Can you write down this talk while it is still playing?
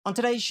On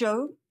today's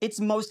show, it's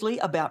mostly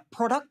about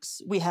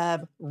products. We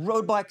have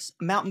road bikes,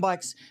 mountain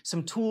bikes,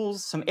 some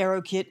tools, some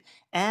aero kit,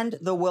 and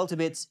the Vuelta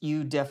bits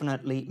you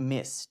definitely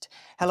missed.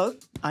 Hello,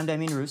 I'm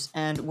Damien Roos,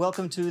 and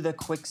welcome to the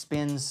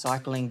QuickSpin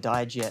Cycling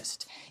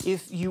Digest.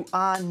 If you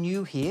are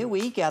new here,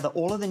 we gather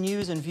all of the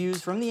news and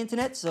views from the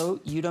internet,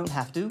 so you don't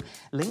have to.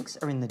 Links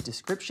are in the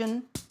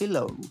description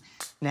below.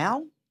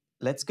 Now,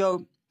 let's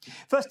go.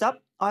 First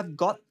up, I've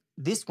got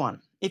this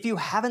one. If you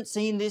haven't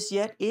seen this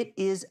yet, it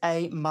is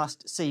a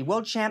must-see.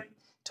 World champ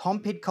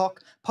Tom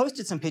Pidcock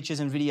posted some pictures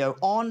and video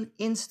on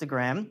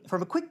Instagram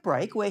from a quick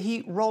break where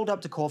he rolled up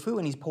to Corfu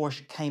in his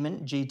Porsche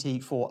Cayman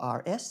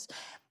GT4 RS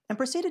and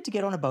proceeded to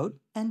get on a boat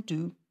and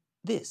do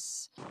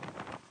this.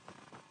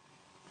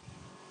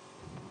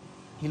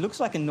 He looks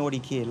like a naughty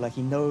kid, like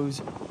he knows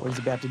what he's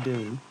about to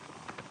do.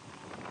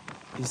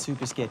 He's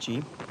super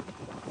sketchy.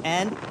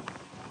 And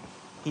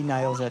he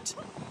nails it.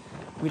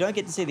 We don't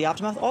get to see the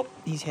aftermath. Oh,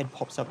 his head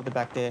pops up at the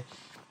back there.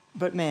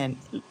 But man,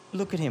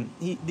 look at him.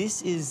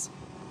 This is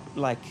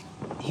like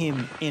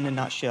him in a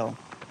nutshell.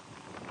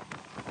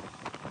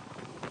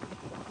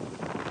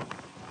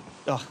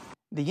 Oh,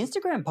 the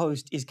Instagram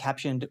post is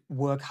captioned,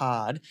 "Work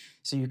hard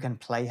so you can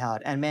play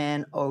hard." And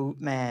man, oh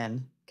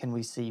man, can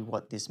we see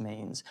what this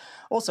means.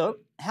 Also,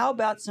 how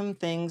about some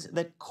things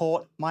that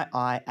caught my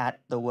eye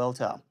at the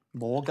Vuelta?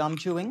 More gum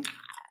chewing.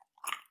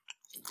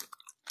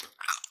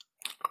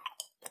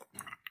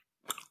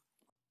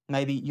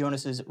 Maybe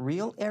Jonas's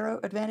real aero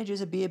advantage is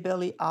a beer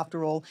belly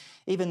after all,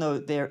 even though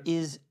there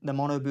is the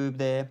monoboob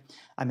there.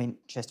 I mean,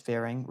 chest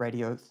fairing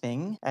radio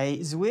thing. A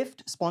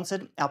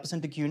Zwift-sponsored Alpecin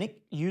de König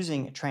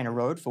using Trainer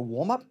Road for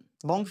warm-up.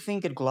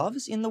 Long-fingered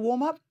gloves in the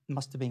warm-up.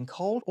 Must have been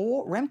cold.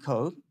 Or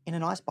Remco in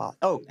an ice bath.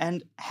 Oh,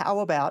 and how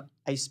about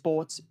a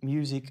sports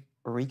music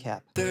recap?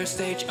 Third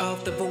stage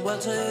of the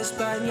Vuelta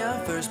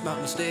Espana, first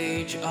mountain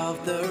stage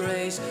of the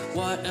race.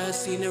 What a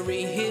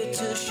scenery here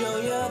to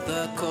show ya,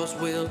 the course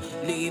will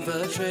leave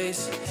a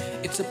trace.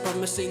 It's a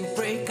promising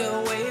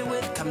breakaway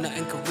with Kamna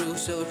and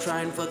Caruso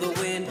trying for the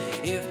win.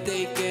 If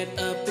they get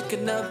a big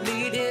enough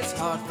lead, it's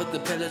hard for the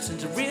peloton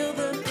to reel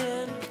them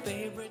in.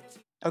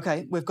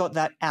 Okay, we've got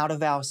that out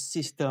of our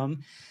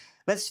system.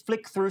 Let's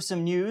flick through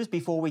some news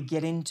before we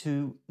get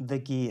into the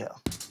gear.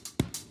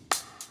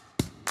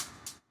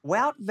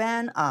 Wout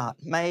van Aert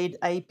made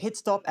a pit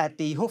stop at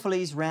the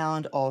Houffalize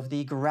round of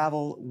the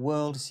Gravel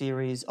World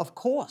Series, of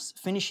course,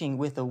 finishing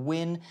with a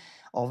win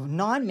of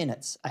 9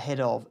 minutes ahead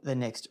of the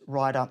next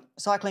rider.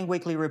 Cycling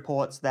Weekly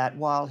reports that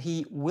while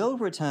he will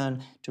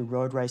return to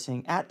road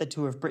racing at the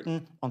Tour of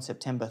Britain on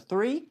September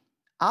 3,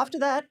 after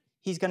that,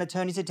 he's going to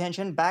turn his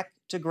attention back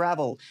to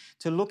gravel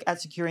to look at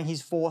securing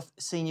his 4th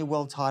senior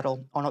world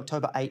title on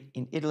October 8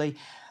 in Italy.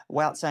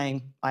 Wout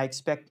saying, "I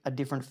expect a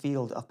different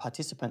field of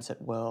participants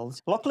at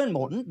Worlds." Lachlan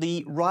Morton,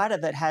 the rider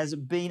that has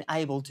been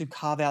able to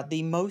carve out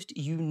the most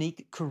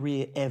unique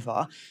career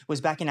ever,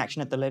 was back in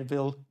action at the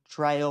Leadville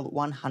Trail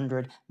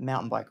 100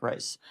 mountain bike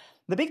race.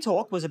 The big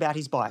talk was about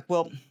his bike.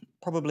 Well,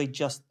 probably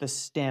just the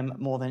stem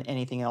more than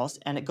anything else,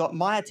 and it got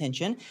my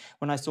attention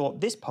when I saw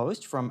this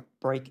post from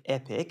Break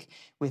Epic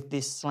with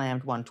this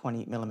slammed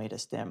 120mm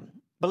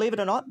stem. Believe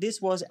it or not,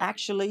 this was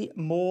actually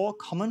more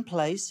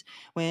commonplace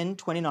when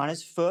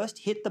 29ers first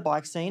hit the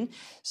bike scene,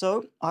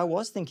 so I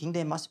was thinking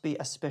there must be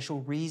a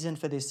special reason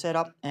for this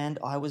setup, and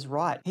I was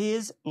right.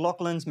 Here's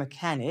Lachlan's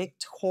mechanic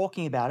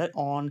talking about it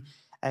on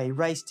a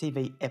Race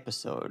TV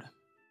episode.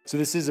 So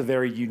this is a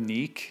very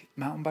unique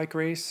mountain bike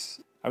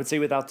race. I would say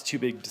without the two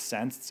big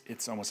descents,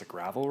 it's almost a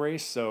gravel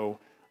race. So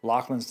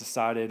Lachlan's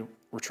decided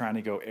we're trying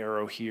to go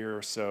aero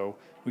here. So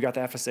we got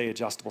the FSA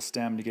adjustable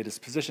stem to get his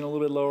position a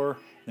little bit lower.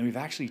 And we've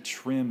actually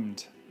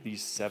trimmed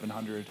these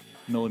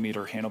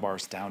 700mm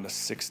handlebars down to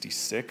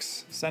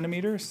 66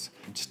 centimeters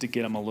just to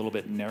get them a little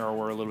bit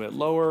narrower, a little bit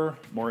lower,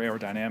 more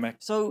aerodynamic.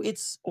 So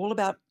it's all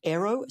about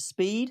aero,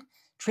 speed,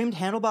 trimmed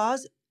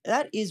handlebars.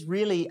 That is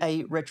really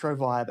a retro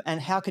vibe.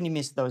 And how can you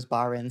miss those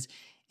bar ends?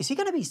 Is he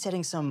going to be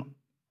setting some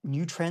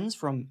new trends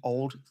from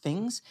old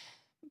things?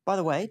 By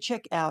the way,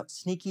 check out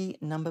sneaky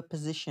number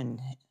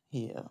position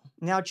here.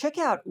 Now check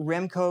out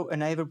Remco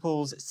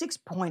Evenepoel's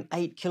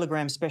 6.8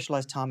 kilogram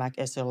specialized tarmac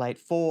SL8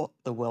 for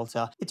the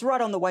Vuelta. It's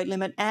right on the weight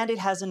limit and it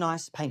has a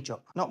nice paint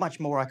job. Not much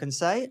more I can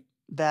say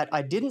that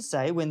I didn't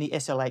say when the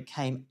SL8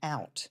 came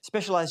out.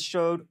 Specialized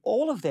showed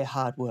all of their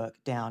hard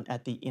work down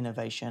at the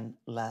Innovation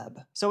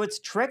Lab. So it's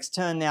Trek's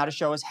turn now to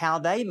show us how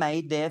they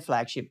made their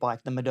flagship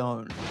bike, the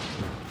Madone.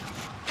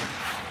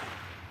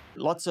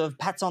 Lots of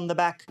pats on the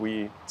back.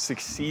 We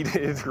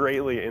succeeded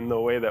greatly in the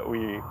way that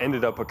we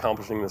ended up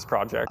accomplishing this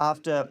project.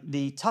 After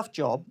the tough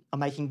job of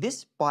making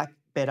this bike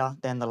better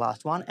than the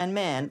last one, and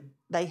man,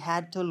 they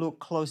had to look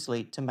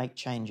closely to make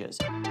changes.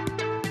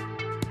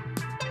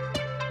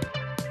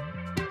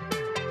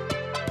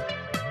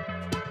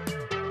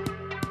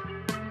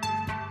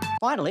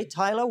 Finally,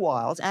 Tyler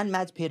Wiles and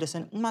Mads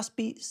Pedersen must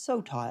be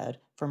so tired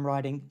from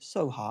riding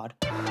so hard.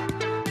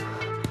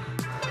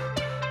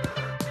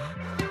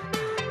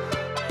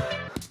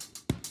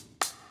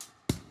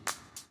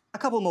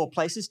 couple more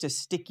places to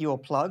stick your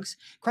plugs.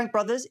 Crank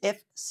Brothers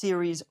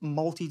F-Series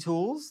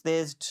multi-tools.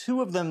 There's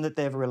 2 of them that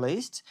they've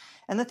released.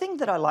 And the thing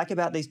that I like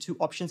about these 2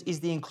 options is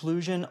the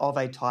inclusion of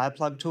a tyre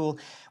plug tool.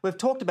 We've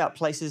talked about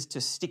places to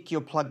stick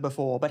your plug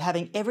before, but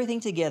having everything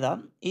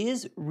together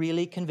is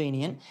really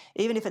convenient,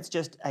 even if it's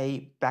just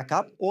a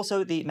backup.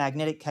 Also, the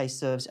magnetic case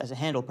serves as a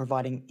handle,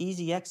 providing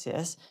easy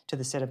access to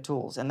the set of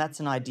tools. And that's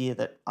an idea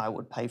that I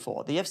would pay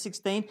for. The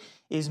F16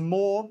 is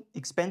more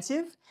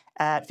expensive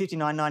at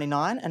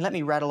 $59.99, and let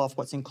me rattle off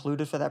what's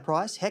included for that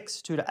price.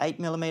 Hex 2 to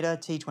 8mm,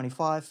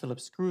 T25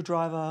 Phillips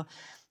screwdriver,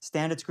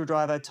 standard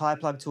screwdriver, tie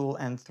plug tool,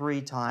 and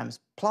 3 times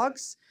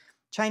plugs,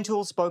 chain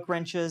tools, spoke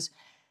wrenches,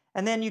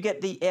 and then you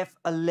get the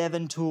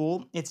F11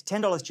 tool. It's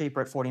 $10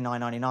 cheaper at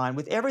 $49.99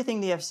 with everything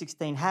the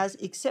F16 has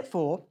except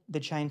for the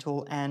chain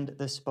tool and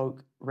the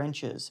spoke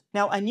wrenches.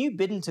 Now, a new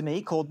bidden to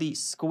me called the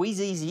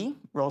Squeeze Easy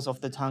rolls off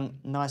the tongue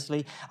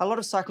nicely. A lot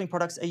of cycling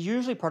products are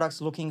usually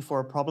products looking for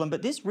a problem,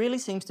 but this really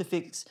seems to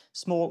fix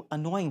small,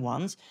 annoying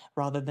ones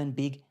rather than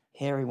big,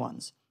 hairy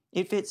ones.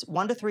 It fits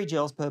 1 to 3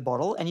 gels per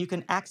bottle, and you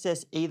can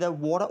access either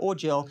water or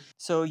gel,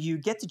 so you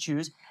get to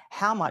choose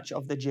how much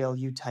of the gel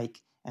you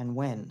take and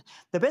when.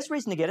 The best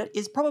reason to get it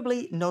is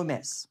probably no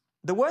mess.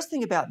 The worst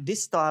thing about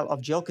this style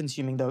of gel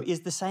consuming, though,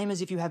 is the same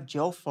as if you have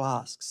gel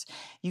flasks.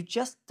 You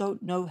just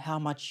don't know how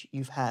much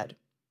you've had.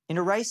 In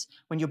a race,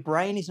 when your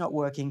brain is not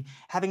working,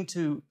 having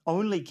to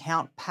only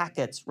count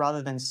packets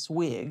rather than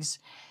swigs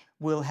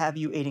will have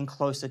you eating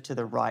closer to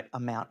the right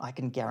amount, I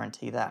can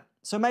guarantee that.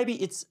 So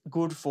maybe it's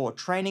good for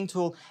training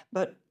tool,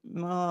 but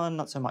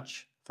not so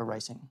much for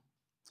racing.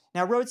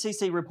 Now, Road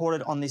CC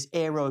reported on this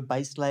aero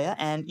base layer,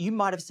 and you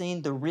might have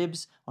seen the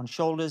ribs on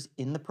shoulders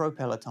in the Pro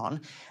Peloton.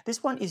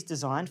 This one is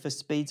designed for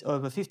speeds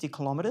over 50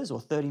 kilometers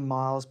or 30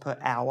 miles per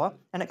hour,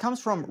 and it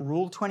comes from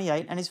Rule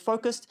 28 and is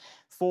focused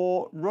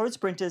for road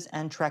sprinters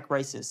and track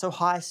races, so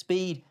high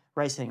speed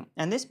racing.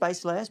 And this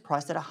base layer is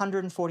priced at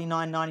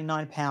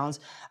 £149.99,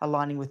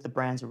 aligning with the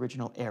brand's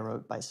original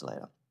aero base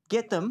layer.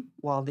 Get them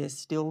while they're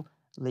still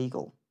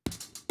legal.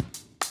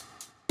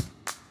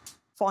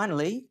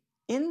 Finally,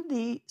 in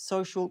the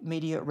social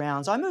media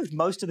rounds, I moved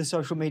most of the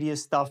social media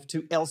stuff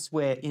to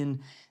elsewhere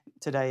in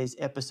today's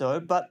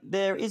episode, but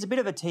there is a bit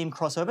of a team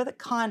crossover that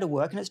kind of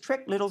work, and it's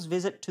Trek Little's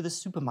visit to the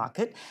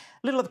supermarket.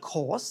 Little, of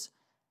course,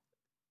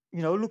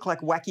 look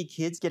like wacky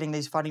kids getting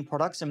these funny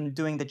products and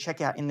doing the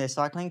checkout in their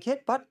cycling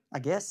kit, but I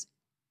guess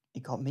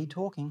it got me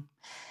talking.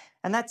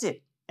 And that's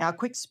it. Our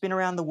quick spin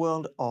around the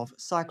world of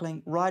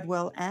cycling. Ride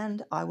well,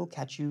 and I will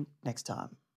catch you next time.